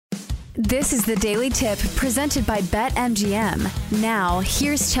This is the Daily Tip presented by BetMGM. Now,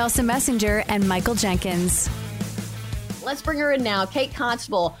 here's Chelsea Messenger and Michael Jenkins. Let's bring her in now. Kate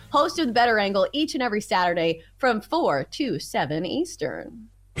Constable, host of The Better Angle each and every Saturday from 4 to 7 Eastern.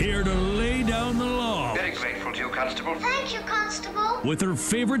 Here to lay down the law. Very grateful to you, Constable. Thank you, Constable. With her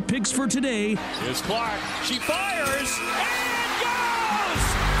favorite picks for today. Here's Clark. She fires and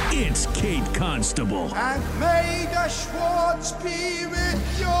goes! It's Kate Constable. And may the Schwartz be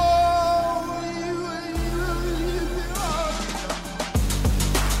with you.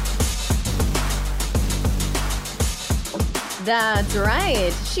 That's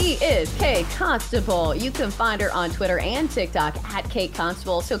right. She is Kate Constable. You can find her on Twitter and TikTok at Kate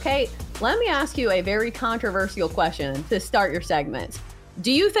Constable. So, Kate, let me ask you a very controversial question to start your segment.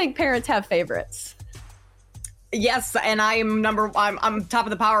 Do you think parents have favorites? Yes, and I'm top of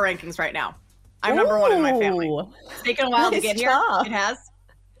the power rankings right now. I'm number one in my family. It's taken a while to get here. It has.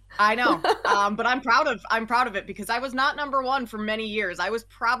 I know, but I'm proud of it because I was not number one for many years. I was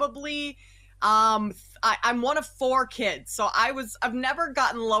probably. I'm one of 4 kids, so I've never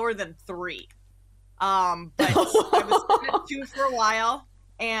gotten lower than 3. But I was at 2 for a while,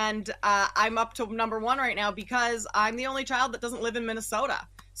 and I'm up to number 1 right now because I'm the only child that doesn't live in Minnesota.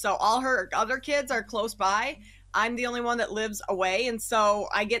 So all her other kids are close by. I'm the only one that lives away, and so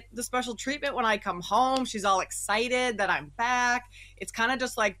I get the special treatment when I come home. She's all excited that I'm back. It's kind of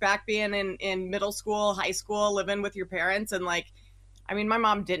just like back being in middle school, high school, living with your parents, and like, I mean, my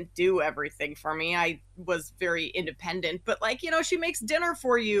mom didn't do everything for me. I was very independent, but like, she makes dinner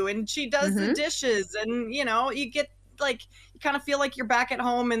for you and she does the dishes and, you get like, you kind of feel like you're back at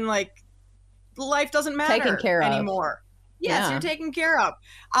home and like life doesn't matter taken care anymore. Yes, you're taken care of.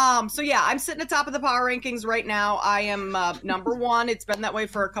 So yeah, I'm sitting at top of the power rankings right now. I am number 1. It's been that way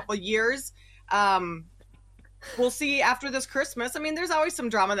for a couple of years. We'll see after this Christmas. I mean, there's always some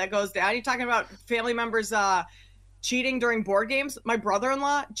drama that goes down. You're talking about family members, cheating during board games. My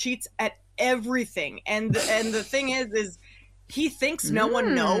brother-in-law cheats at everything. And the thing is he thinks no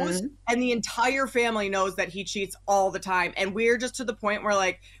one knows, and the entire family knows that he cheats all the time. And we're just to the point where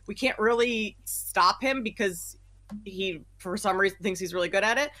like we can't really stop him because he for some reason thinks he's really good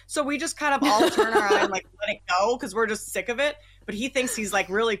at it. So we just kind of all turn our eye and like let it go because we're just sick of it. But he thinks he's like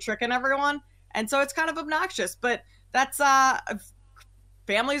really tricking everyone. And so it's kind of obnoxious. But that's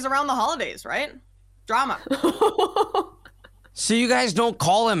families around the holidays, right? Drama. So you guys don't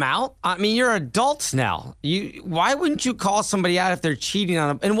call him out? I mean, you're adults now. Why wouldn't you call somebody out if they're cheating on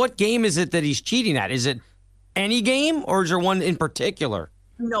him? And what game is it that he's cheating at? Is it any game or is there one in particular?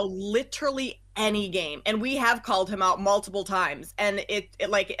 No, literally any game. And we have called him out multiple times. And it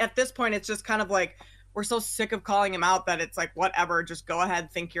like at this point, it's just kind of like we're so sick of calling him out that it's like whatever. Just go ahead,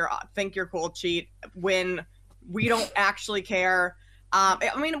 think you're cool, cheat, win. We don't actually care.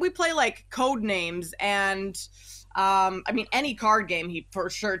 I mean, we play like code names and, I mean, any card game, he for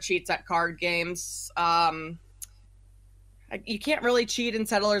sure cheats at card games. You can't really cheat in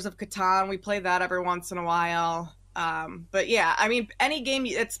Settlers of Catan. We play that every once in a while. But yeah, I mean, any game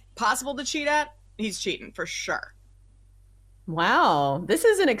it's possible to cheat at, he's cheating for sure. Wow. This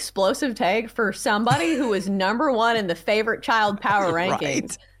is an explosive take for somebody who is number 1 in the favorite child power rankings.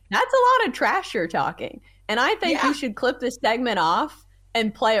 Right. That's a lot of trash you're talking. And I think you should clip this segment off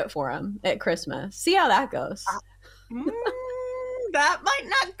and play it for him at Christmas. See how that goes. That might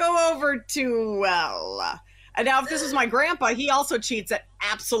not go over too well. And now if this was my grandpa, he also cheats at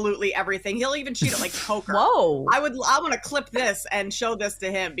absolutely everything. He'll even cheat at like poker. Whoa. I want to clip this and show this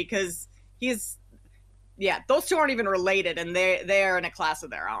to him because those two aren't even related and they're in a class of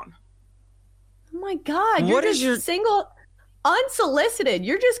their own. Oh my God. You're just single, unsolicited.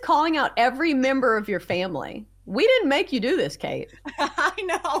 You're just calling out every member of your family. We didn't make you do this, Kate. I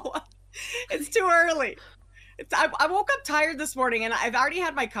know. It's too early. I woke up tired this morning and I've already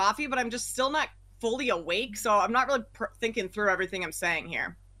had my coffee, but I'm just still not fully awake. So I'm not really thinking through everything I'm saying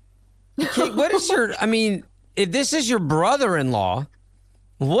here. Kate, if this is your brother-in-law,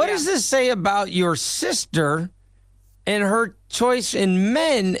 what does this say about your sister and her choice in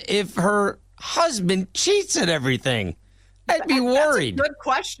men if her husband cheats at everything? I'd be worried. That's a good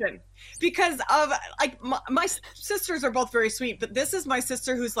question. Because of like my sisters are both very sweet, but this is my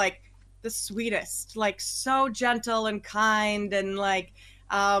sister who's like the sweetest, like so gentle and kind and like,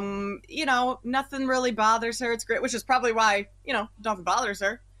 nothing really bothers her. It's great, which is probably why, nothing bothers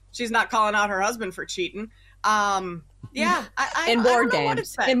her. She's not calling out her husband for cheating. Yeah. In board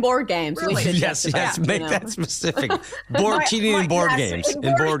games. Really? We should yes, make that specific. Cheating in board games.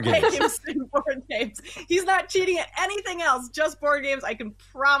 In board games. He's not cheating at anything else, just board games. I can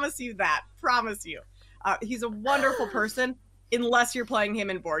promise you that. Promise you. He's a wonderful person. unless you're playing him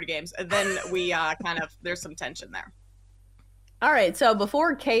in board games. Then we there's some tension there. All right, so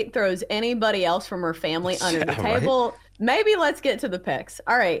before Kate throws anybody else from her family under the table, maybe let's get to the picks.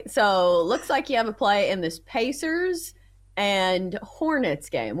 All right, so looks like you have a play in this Pacers and Hornets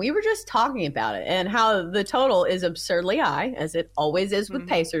game. We were just talking about it and how the total is absurdly high, as it always is with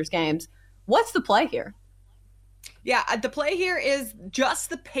Pacers games. What's the play here? Yeah, the play here is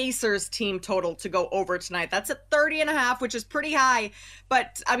just the Pacers team total to go over tonight. That's at 30.5, which is pretty high.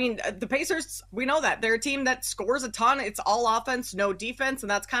 But, I mean, the Pacers, we know that. They're a team that scores a ton. It's all offense, no defense, and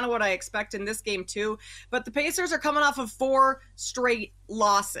that's kind of what I expect in this game, too. But the Pacers are coming off of 4 straight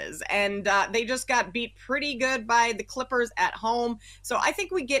losses, and they just got beat pretty good by the Clippers at home. So I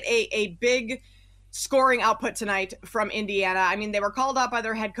think we get a big scoring output tonight from Indiana. I mean, they were called out by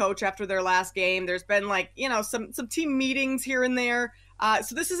their head coach after their last game. There's been some team meetings here and there.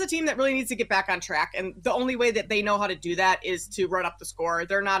 So this is a team that really needs to get back on track. And the only way that they know how to do that is to run up the score.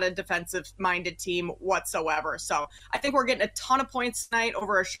 They're not a defensive-minded team whatsoever. So I think we're getting a ton of points tonight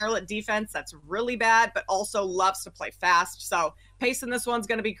over a Charlotte defense that's really bad, but also loves to play fast. So pace in this one's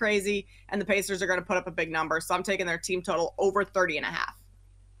going to be crazy, and the Pacers are going to put up a big number. So I'm taking their team total over 30.5.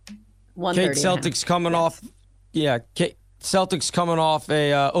 Kate, Celtics coming off. Yeah, Celtics coming off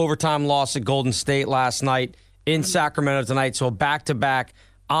a overtime loss at Golden State last night in Sacramento tonight. So back-to-back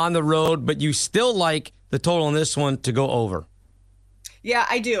on the road, but you still like the total in this one to go over. Yeah,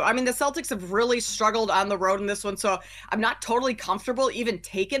 I do. I mean, the Celtics have really struggled on the road in this one, so I'm not totally comfortable even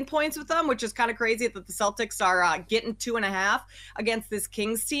taking points with them, which is kind of crazy that the Celtics are getting 2.5 against this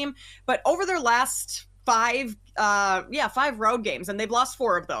Kings team. But over their last 5 road games, and they've lost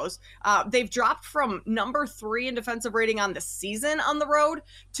 4 of those. They've dropped from number 3 in defensive rating on the season on the road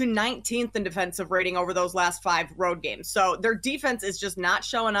to 19th in defensive rating over those last 5 road games. So their defense is just not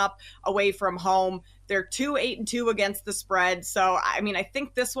showing up away from home. They're 2-8-2 against the spread. So, I mean, I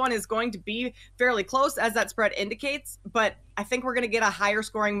think this one is going to be fairly close, as that spread indicates, but I think we're going to get a higher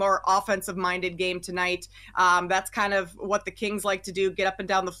scoring, more offensive-minded game tonight. That's kind of what the Kings like to do, get up and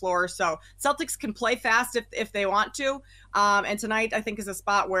down the floor. So Celtics can play fast if they want to. And tonight, I think, is a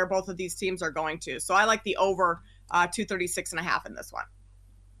spot where both of these teams are going to. So I like the over 236.5 in this one.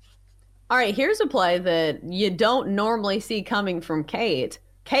 All right, here's a play that you don't normally see coming from Kate.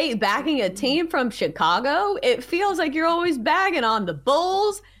 Kate backing a team from Chicago. It feels like you're always bagging on the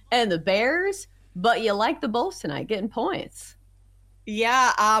Bulls and the Bears, but you like the Bulls tonight, getting points.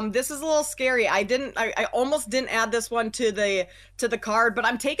 Yeah, this is a little scary. I almost didn't add this one to the card, but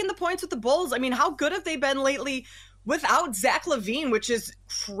I'm taking the points with the Bulls. I mean, how good have they been lately without Zach LaVine, which is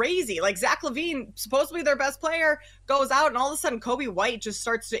crazy. Like, Zach LaVine, supposed to be their best player, goes out, and all of a sudden Kobe White just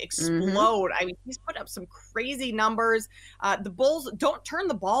starts to explode. I mean, he's put up some crazy numbers. The Bulls don't turn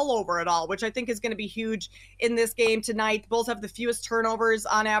the ball over at all, which I think is going to be huge in this game tonight. The Bulls have the fewest turnovers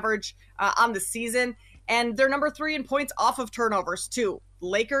on average on the season, and they're number 3 in points off of turnovers, too.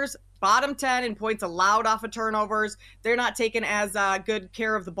 Lakers, bottom 10 in points allowed off of turnovers. They're not taking as good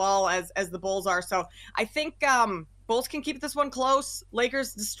care of the ball as the Bulls are. So I think Bulls can keep this one close.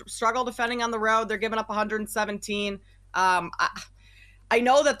 Lakers struggle defending on the road. They're giving up 117. I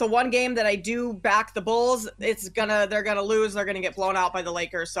know that the one game that I do back the Bulls, they're gonna lose. They're gonna get blown out by the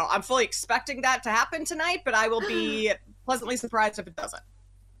Lakers. So I'm fully expecting that to happen tonight, but I will be pleasantly surprised if it doesn't.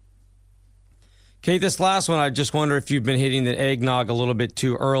 Kate, this last one, I just wonder if you've been hitting the eggnog a little bit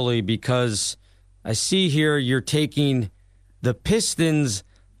too early, because I see here you're taking the Pistons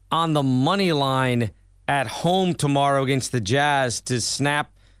on the money line at home tomorrow against the Jazz to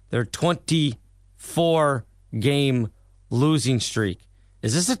snap their 24-game losing streak.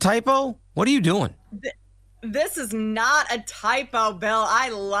 Is this a typo? What are you doing? This is not a typo, Bill. I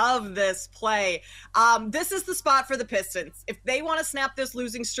love this play. This is the spot for the Pistons. If they want to snap this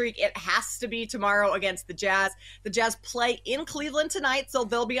losing streak, it has to be tomorrow against the Jazz. The Jazz play in Cleveland tonight, so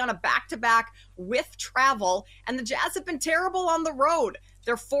they'll be on a back-to-back with travel. And the Jazz have been terrible on the road.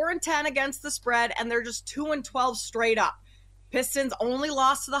 They're 4-10 against the spread, and they're just 2-12 straight up. Pistons only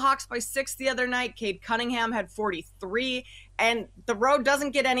lost to the Hawks by 6 the other night. Cade Cunningham had 43, and the road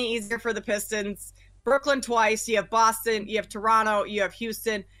doesn't get any easier for the Pistons. Brooklyn twice, you have Boston, you have Toronto, you have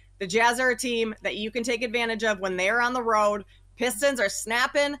Houston. The Jazz are a team that you can take advantage of when they're on the road. Pistons are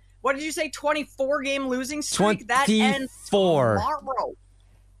snapping. What did you say, 24-game losing streak? 24. That ends tomorrow.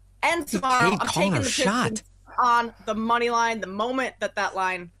 Ends tomorrow. I'm taking the Pistons on the money line the moment that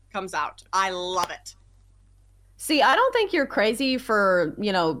line comes out. I love it. See, I don't think you're crazy for,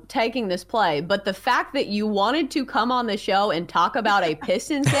 taking this play, but the fact that you wanted to come on the show and talk about a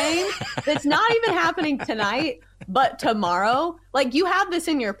Pistons game that's not even happening tonight, but tomorrow, like, you have this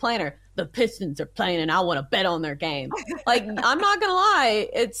in your planner. the Pistons are playing and I want to bet on their game. Like, I'm not going to lie.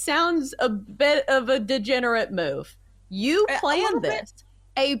 It sounds a bit of a degenerate move. You planned this.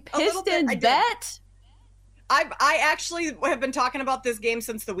 A Pistons bet? I actually have been talking about this game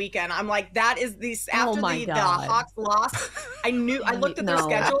since the weekend. I'm like, that is after the Hawks lost. I looked at their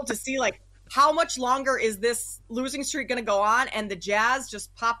schedule to see like how much longer is this losing streak going to go on, and the Jazz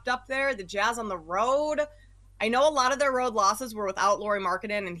just popped up there. The Jazz on the road. I know a lot of their road losses were without Lauri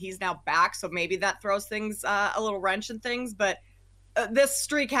Markkanen, and he's now back, so maybe that throws things a little wrench in things. But this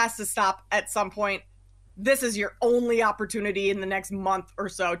streak has to stop at some point. This is your only opportunity in the next month or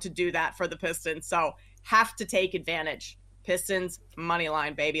so to do that for the Pistons. So have to take advantage. Pistons money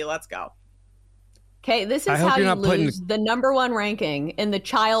line, baby. Let's go. Okay, this is how you lose the number one ranking in the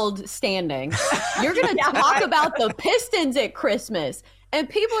child standing. You're going to talk about the Pistons at Christmas, and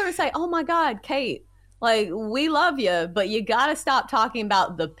people are going to say, oh my God, Kate, like, we love you, but you got to stop talking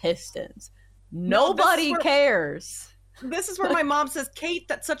about the Pistons. Nobody cares. This is where my mom says, Kate,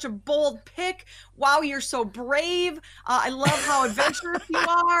 that's such a bold pick. Wow, you're so brave. I love how adventurous you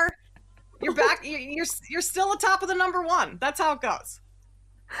are. You're back. You're still atop of the number one. That's how it goes.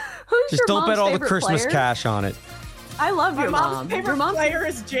 Just don't bet all the Christmas cash on it. I love your mom. My mom's favorite player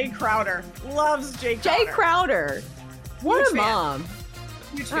is Jay Crowder. Loves Jay Crowder. Jay Crowder. What Huge a fan. mom.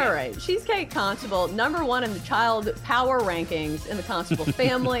 All right. She's Kate Constable, number one in the child power rankings in the Constable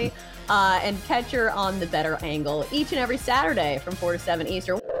family, and catch her on The Better Angle each and every Saturday from 4 to 7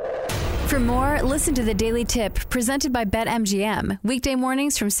 Eastern. For more, listen to the Daily Tip presented by BetMGM. Weekday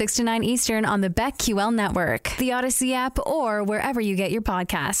mornings from 6 to 9 Eastern on the BetQL network, the Odyssey app, or wherever you get your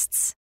podcasts.